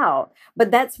seeking it out.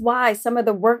 But that's why some of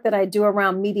the work that I do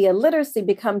around media literacy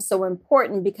becomes so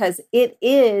important, because it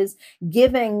is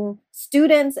giving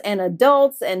students and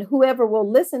adults and whoever will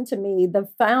listen to me the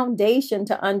foundation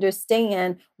to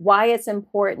understand why it's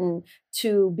important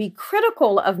to be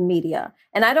critical of media.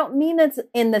 And I don't mean it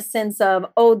in the sense of,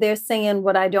 oh, they're saying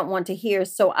what I don't want to hear,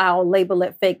 so I'll label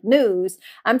it fake news.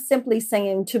 I'm simply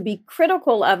saying to be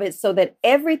critical of it so that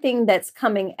everything that's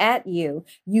coming at you,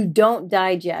 you don't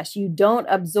digest, you don't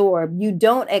absorb, you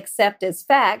don't accept as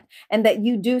fact, and that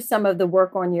you do some of the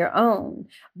work on your own.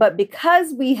 But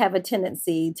because we have a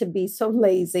tendency to be so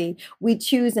lazy, we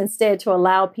choose instead to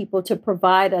allow people to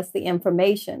provide us the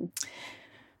information.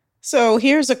 So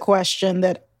here's a question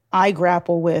that I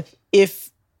grapple with.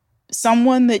 If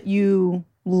someone that you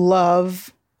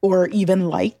love or even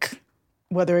like,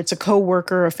 whether it's a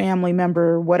coworker, a family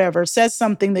member, whatever, says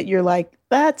something that you're like,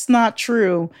 that's not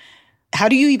true, how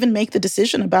do you even make the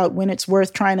decision about when it's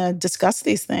worth trying to discuss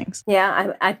these things?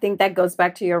 Yeah, I think that goes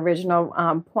back to your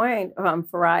original point,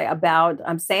 Farai, about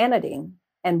sanity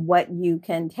and what you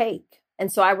can take.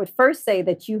 And so I would first say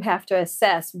that you have to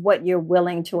assess what you're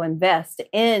willing to invest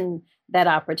in that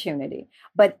opportunity.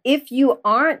 But if you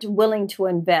aren't willing to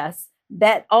invest,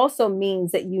 that also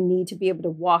means that you need to be able to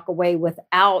walk away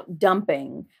without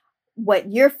dumping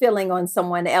what you're feeling on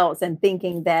someone else and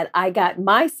thinking that I got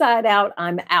my side out,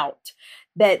 I'm out.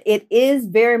 That it is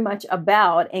very much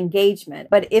about engagement.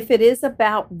 But if it is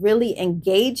about really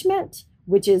engagement,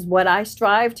 which is what I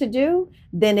strive to do,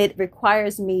 then it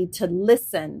requires me to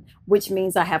listen, which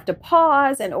means I have to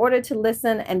pause in order to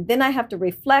listen. And then I have to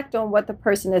reflect on what the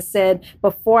person has said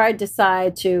before I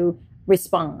decide to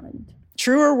respond.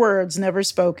 Truer words never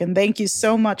spoken. Thank you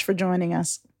so much for joining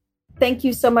us. Thank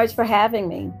you so much for having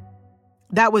me.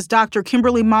 That was Dr.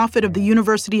 Kimberly Moffitt of the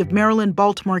University of Maryland,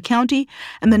 Baltimore County,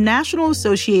 and the National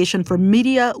Association for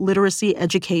Media Literacy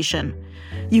Education.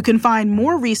 You can find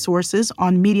more resources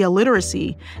on media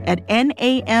literacy at NAMLE.net.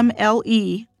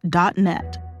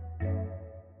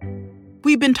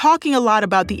 We've been talking a lot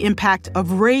about the impact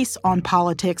of race on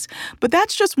politics, but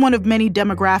that's just one of many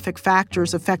demographic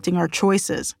factors affecting our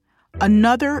choices.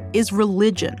 Another is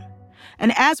religion.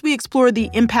 And as we explore the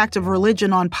impact of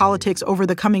religion on politics over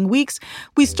the coming weeks,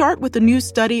 we start with a new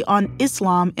study on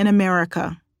Islam in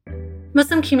America.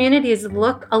 Muslim communities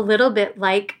look a little bit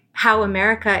like how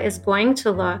America is going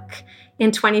to look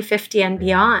in 2050 and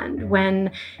beyond,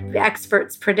 when the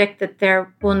experts predict that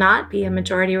there will not be a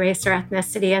majority race or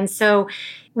ethnicity. And so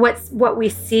what we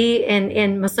see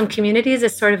in Muslim communities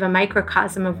is sort of a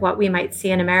microcosm of what we might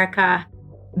see in America.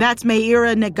 That's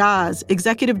Meira Negaz,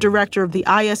 Executive Director of the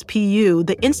ISPU,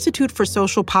 the Institute for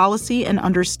Social Policy and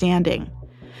Understanding.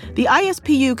 The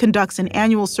ISPU conducts an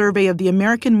annual survey of the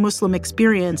American Muslim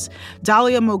experience.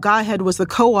 Dalia Mogahed was the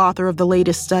co-author of the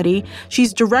latest study.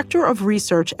 She's Director of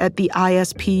Research at the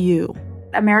ISPU.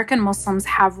 American Muslims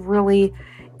have really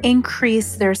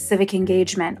increased their civic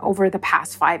engagement over the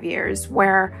past 5 years,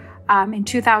 where in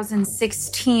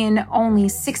 2016, only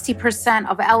 60%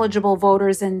 of eligible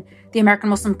voters in the American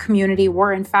Muslim community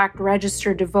were in fact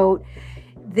registered to vote.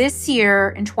 This year,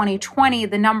 in 2020,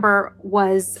 the number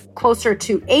was closer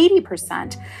to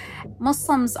 80%.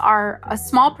 Muslims are a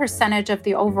small percentage of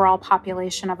the overall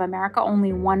population of America,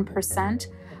 only 1%,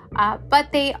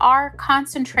 but they are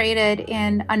concentrated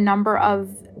in a number of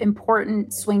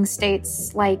important swing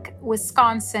states like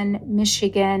Wisconsin,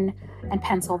 Michigan, and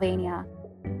Pennsylvania.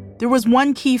 There was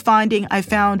one key finding I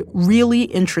found really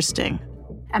interesting.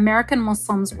 American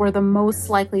Muslims were the most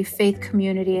likely faith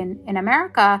community in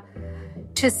America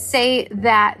to say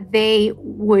that they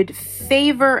would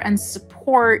favor and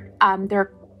support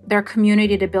their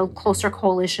community to build closer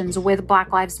coalitions with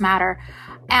Black Lives Matter.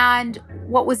 And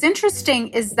what was interesting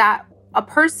is that a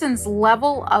person's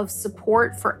level of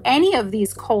support for any of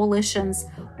these coalitions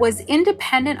was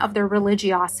independent of their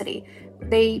religiosity.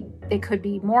 They could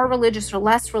be more religious or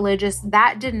less religious.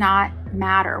 That did not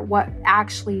matter. What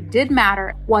actually did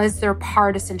matter was their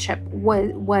partisanship,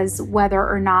 was whether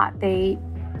or not they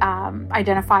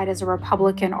identified as a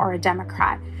Republican or a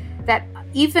Democrat. That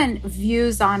even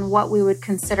views on what we would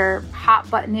consider hot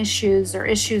button issues or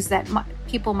issues that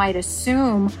people might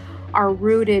assume are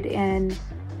rooted in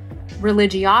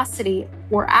religiosity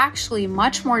were actually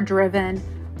much more driven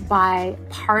by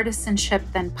partisanship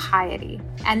than piety.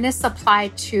 And this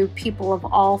applied to people of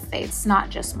all faiths, not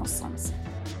just Muslims.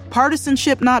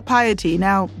 Partisanship, not piety.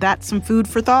 Now, that's some food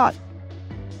for thought.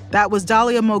 That was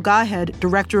Dalia Mogahed,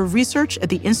 Director of Research at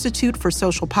the Institute for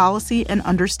Social Policy and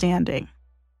Understanding.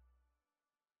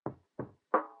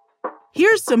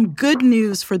 Here's some good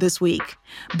news for this week.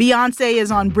 Beyoncé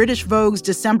is on British Vogue's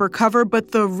December cover,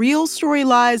 but the real story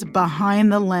lies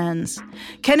behind the lens.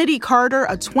 Kennedy Carter,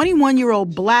 a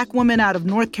 21-year-old Black woman out of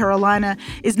North Carolina,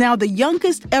 is now the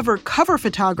youngest ever cover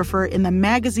photographer in the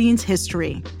magazine's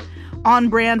history. On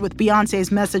brand with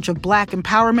Beyoncé's message of Black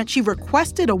empowerment, she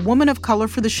requested a woman of color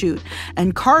for the shoot.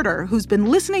 And Carter, who's been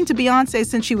listening to Beyoncé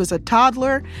since she was a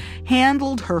toddler,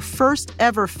 handled her first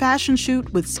ever fashion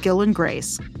shoot with skill and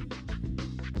grace.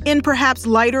 In perhaps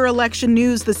lighter election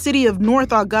news, the city of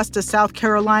North Augusta, South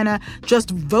Carolina,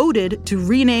 just voted to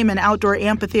rename an outdoor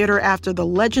amphitheater after the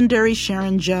legendary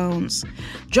Sharon Jones.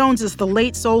 Jones is the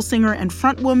late soul singer and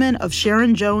frontwoman of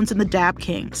Sharon Jones and the Dap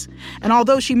Kings. And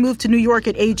although she moved to New York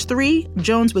at age 3,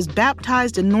 Jones was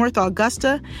baptized in North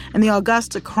Augusta, and the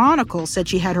Augusta Chronicle said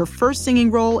she had her first singing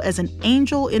role as an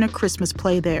angel in a Christmas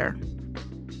play there.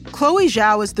 Chloe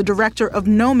Zhao is the director of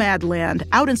Nomadland,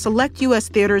 out in select U.S.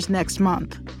 theaters next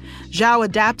month. Zhao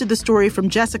adapted the story from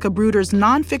Jessica Bruder's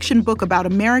nonfiction book about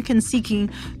Americans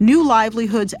seeking new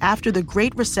livelihoods after the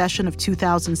Great Recession of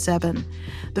 2007.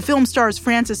 The film stars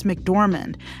Frances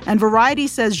McDormand, and Variety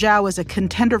says Zhao is a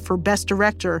contender for Best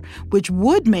Director, which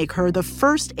would make her the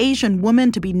first Asian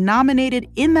woman to be nominated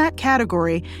in that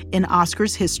category in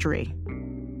Oscars history.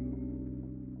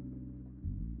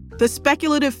 The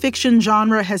speculative fiction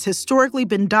genre has historically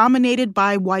been dominated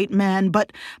by white men,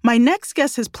 but my next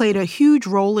guest has played a huge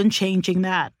role in changing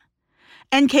that.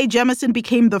 N.K. Jemisin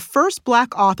became the first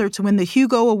Black author to win the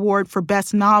Hugo Award for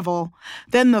Best Novel,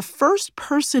 then the first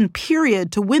person,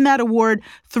 period, to win that award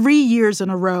 3 years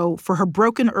in a row for her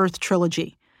Broken Earth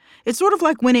trilogy. It's sort of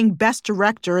like winning Best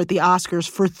Director at the Oscars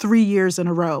for 3 years in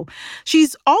a row.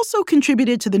 She's also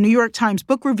contributed to the New York Times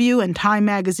Book Review and Time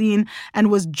Magazine and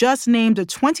was just named a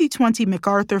 2020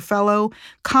 MacArthur Fellow,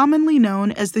 commonly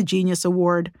known as the Genius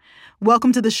Award.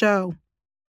 Welcome to the show.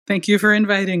 Thank you for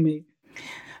inviting me.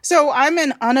 So I'm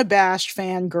an unabashed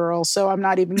fangirl, so I'm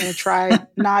not even going to try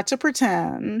not to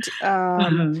pretend.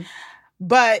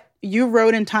 But you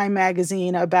wrote in Time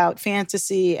Magazine about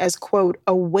fantasy as, quote,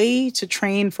 a way to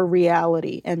train for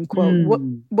reality, end quote.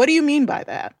 What do you mean by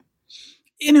that?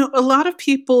 You know, a lot of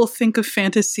people think of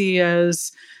fantasy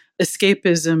as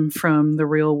escapism from the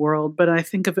real world, but I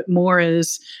think of it more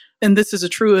as, and this is a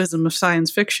truism of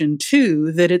science fiction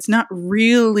too, that it's not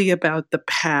really about the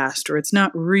past or it's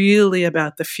not really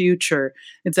about the future.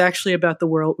 It's actually about the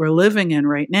world we're living in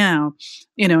right now.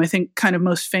 You know, I think kind of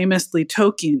most famously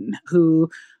Tolkien,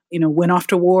 who, you know, went off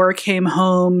to war, came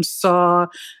home, saw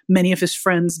many of his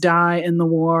friends die in the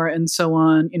war and so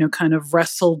on, you know, kind of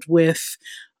wrestled with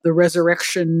the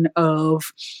resurrection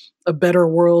of a better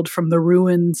world from the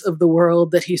ruins of the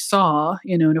world that he saw,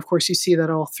 you know, and of course you see that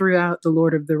all throughout The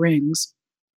Lord of the Rings.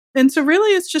 And so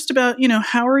really it's just about, you know,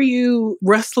 how are you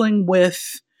wrestling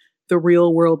with the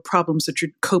real world problems that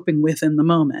you're coping with in the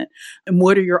moment? And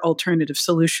what are your alternative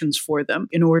solutions for them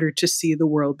in order to see the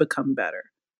world become better?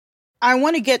 I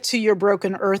want to get to your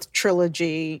Broken Earth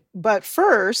trilogy, but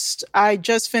first, I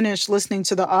just finished listening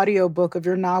to the audiobook of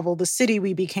your novel, The City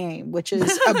We Became, which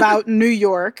is about New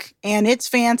York, and it's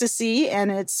fantasy, and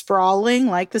it's sprawling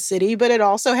like the city, but it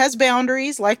also has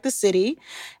boundaries like the city,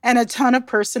 and a ton of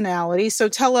personality. So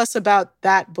tell us about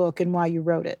that book and why you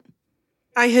wrote it.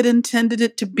 I had intended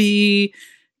it to be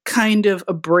kind of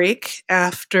a break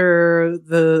after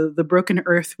the Broken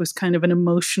Earth was kind of an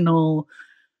emotional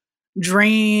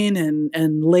drain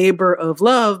and labor of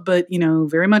love, but, you know,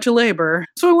 very much a labor.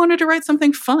 So I wanted to write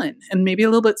something fun and maybe a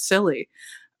little bit silly.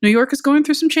 New York is going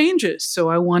through some changes, so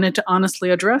I wanted to honestly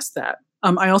address that.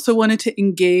 I also wanted to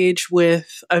engage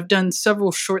with, I've done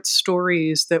several short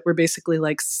stories that were basically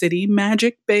like city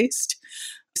magic based,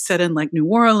 set in like New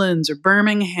Orleans or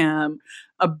Birmingham,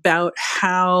 about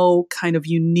how kind of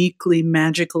uniquely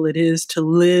magical it is to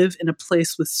live in a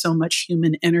place with so much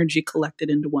human energy collected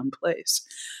into one place.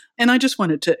 And I just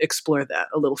wanted to explore that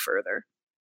a little further.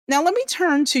 Now, let me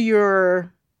turn to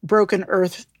your Broken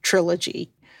Earth trilogy.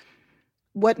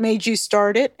 What made you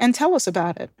start it? And tell us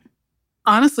about it.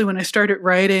 Honestly, when I started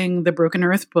writing the Broken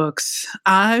Earth books,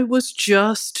 I was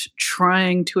just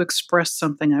trying to express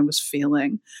something I was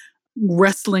feeling,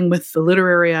 wrestling with the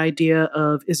literary idea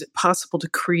of, is it possible to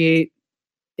create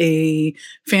a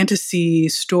fantasy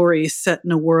story set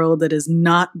in a world that is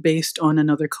not based on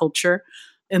another culture?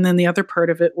 And then the other part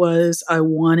of it was I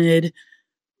wanted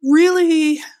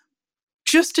really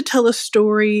just to tell a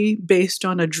story based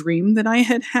on a dream that I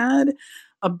had had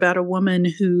about a woman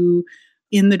who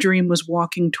in the dream was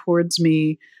walking towards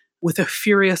me with a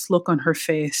furious look on her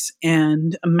face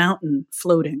and a mountain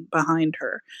floating behind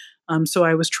her. So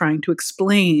I was trying to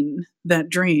explain that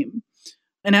dream.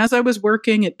 And as I was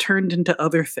working, it turned into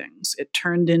other things. It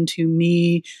turned into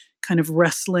me kind of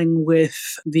wrestling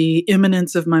with the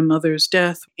imminence of my mother's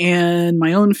death and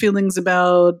my own feelings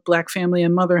about Black family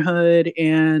and motherhood.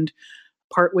 And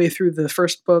partway through the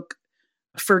first book,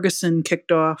 Ferguson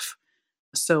kicked off.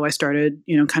 So I started,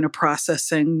 kind of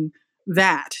processing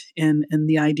that and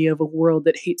the idea of a world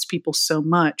that hates people so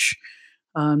much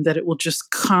that it will just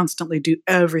constantly do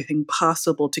everything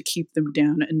possible to keep them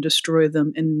down and destroy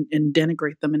them and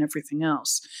denigrate them and everything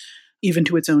else, even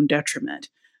to its own detriment.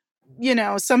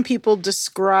 Some people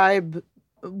describe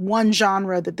one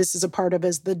genre that this is a part of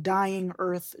as the dying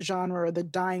earth genre or the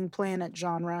dying planet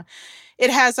genre.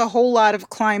 It has a whole lot of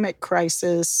climate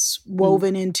crisis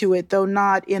woven into it, though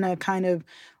not in a kind of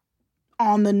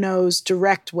on-the-nose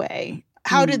direct way.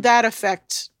 How did that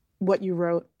affect what you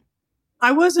wrote?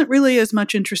 I wasn't really as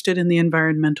much interested in the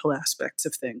environmental aspects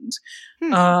of things.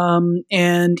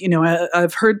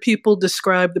 I've heard people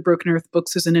describe the Broken Earth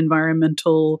books as an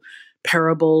environmental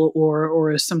parable or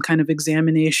as some kind of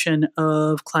examination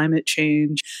of climate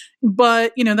change.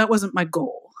 But, that wasn't my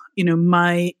goal.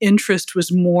 My interest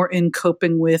was more in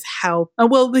coping with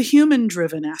the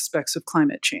human-driven aspects of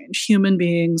climate change. Human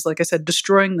beings, like I said,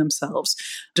 destroying themselves,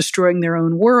 destroying their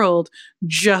own world,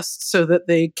 just so that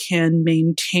they can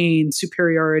maintain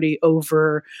superiority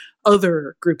over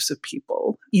other groups of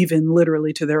people, even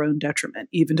literally to their own detriment,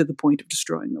 even to the point of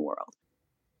destroying the world.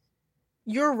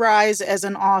 Your rise as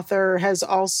an author has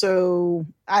also,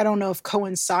 I don't know if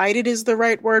coincided is the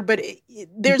right word, but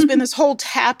there's been this whole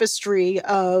tapestry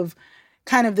of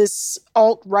kind of this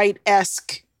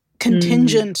alt-right-esque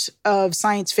contingent of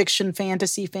science fiction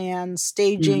fantasy fans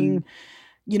staging,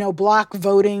 block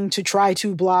voting to try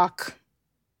to block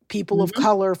people of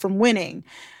color from winning.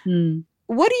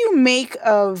 What do you make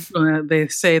of... They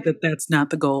say that that's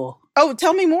not the goal. Oh,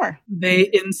 tell me more. They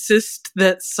insist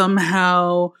that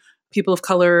somehow people of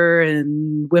color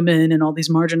and women and all these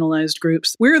marginalized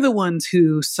groups, we're the ones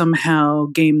who somehow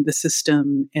gamed the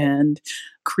system and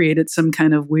created some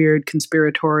kind of weird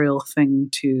conspiratorial thing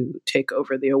to take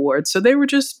over the award. So they were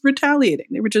just retaliating.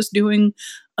 They were just doing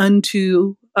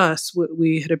unto us what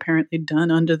we had apparently done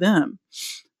unto them.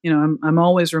 I'm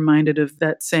always reminded of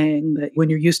that saying that when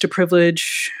you're used to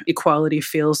privilege, equality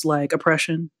feels like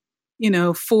oppression.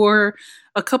 For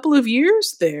a couple of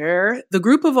years there, the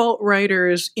group of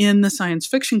alt-writers in the science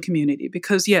fiction community,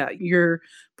 because, you're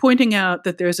pointing out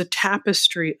that there's a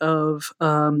tapestry of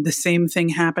the same thing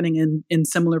happening in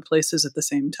similar places at the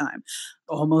same time,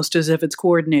 almost as if it's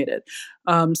coordinated.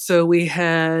 So we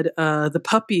had the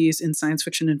puppies in science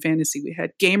fiction and fantasy. We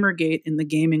had Gamergate in the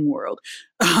gaming world,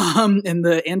 and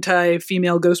the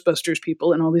anti-female Ghostbusters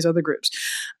people and all these other groups.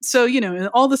 So,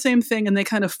 all the same thing, and they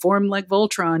kind of formed like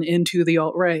Voltron into the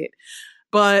alt-right.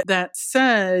 But that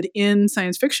said, in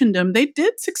science fictiondom, they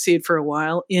did succeed for a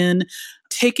while in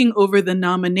taking over the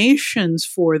nominations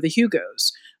for the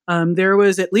Hugos. There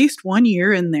was at least 1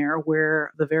 year in there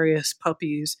where the various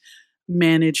puppies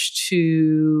managed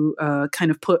to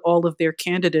kind of put all of their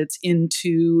candidates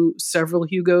into several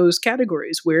Hugos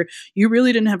categories where you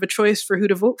really didn't have a choice for who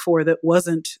to vote for that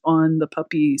wasn't on the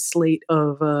puppy slate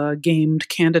of gamed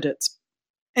candidates.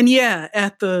 And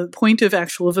at the point of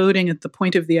actual voting, at the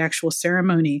point of the actual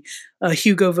ceremony,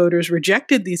 Hugo voters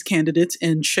rejected these candidates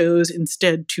and chose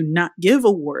instead to not give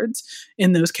awards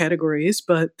in those categories,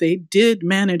 but they did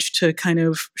manage to kind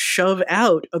of shove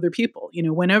out other people.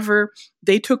 Whenever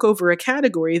they took over a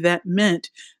category, that meant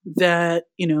that,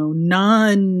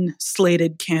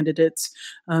 non-slated candidates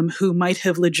who might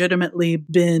have legitimately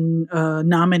been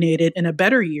nominated in a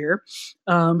better year,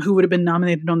 who would have been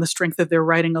nominated on the strength of their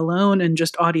writing alone and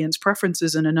just audience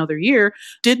preferences in another year,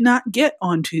 did not get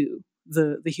onto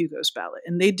the Hugos ballot,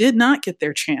 and they did not get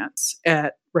their chance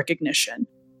at recognition.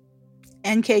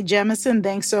 N.K. Jemisin,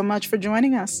 thanks so much for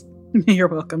joining us. You're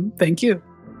welcome. Thank you.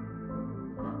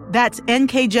 That's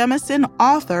N.K. Jemisin,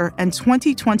 author and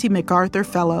 2020 MacArthur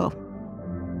Fellow.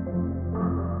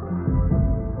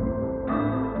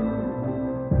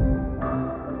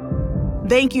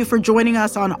 Thank you for joining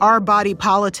us on Our Body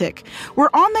Politic.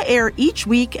 We're on the air each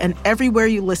week and everywhere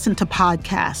you listen to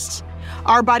podcasts.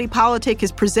 Our Body Politic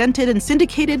is presented and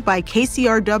syndicated by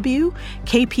KCRW,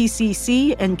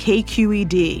 KPCC, and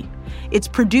KQED. It's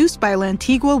produced by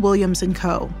Lantigua Williams &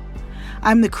 Co.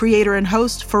 I'm the creator and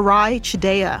host, Farai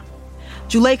Chideya.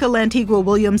 Juleyka Lantigua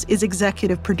Williams is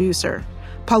executive producer.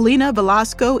 Paulina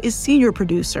Velasco is senior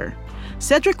producer.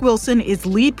 Cedric Wilson is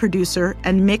lead producer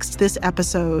and mixed this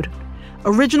episode.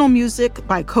 Original music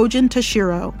by Kojin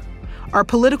Tashiro. Our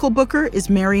political booker is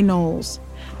Mary Knowles.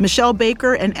 Michelle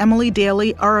Baker and Emily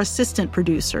Daly are assistant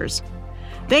producers.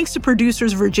 Thanks to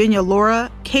producers Virginia Laura,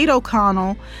 Kate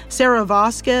O'Connell, Sarah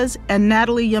Vasquez, and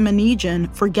Natalie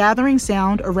Yamanijan for gathering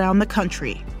sound around the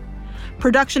country.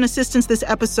 Production assistance this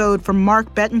episode from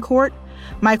Mark Betancourt,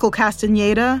 Michael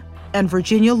Castaneda, and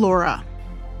Virginia Laura.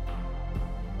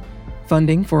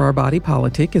 Funding for Our Body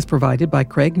Politic is provided by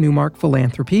Craig Newmark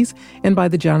Philanthropies and by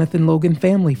the Jonathan Logan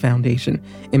Family Foundation,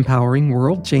 empowering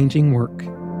world-changing work.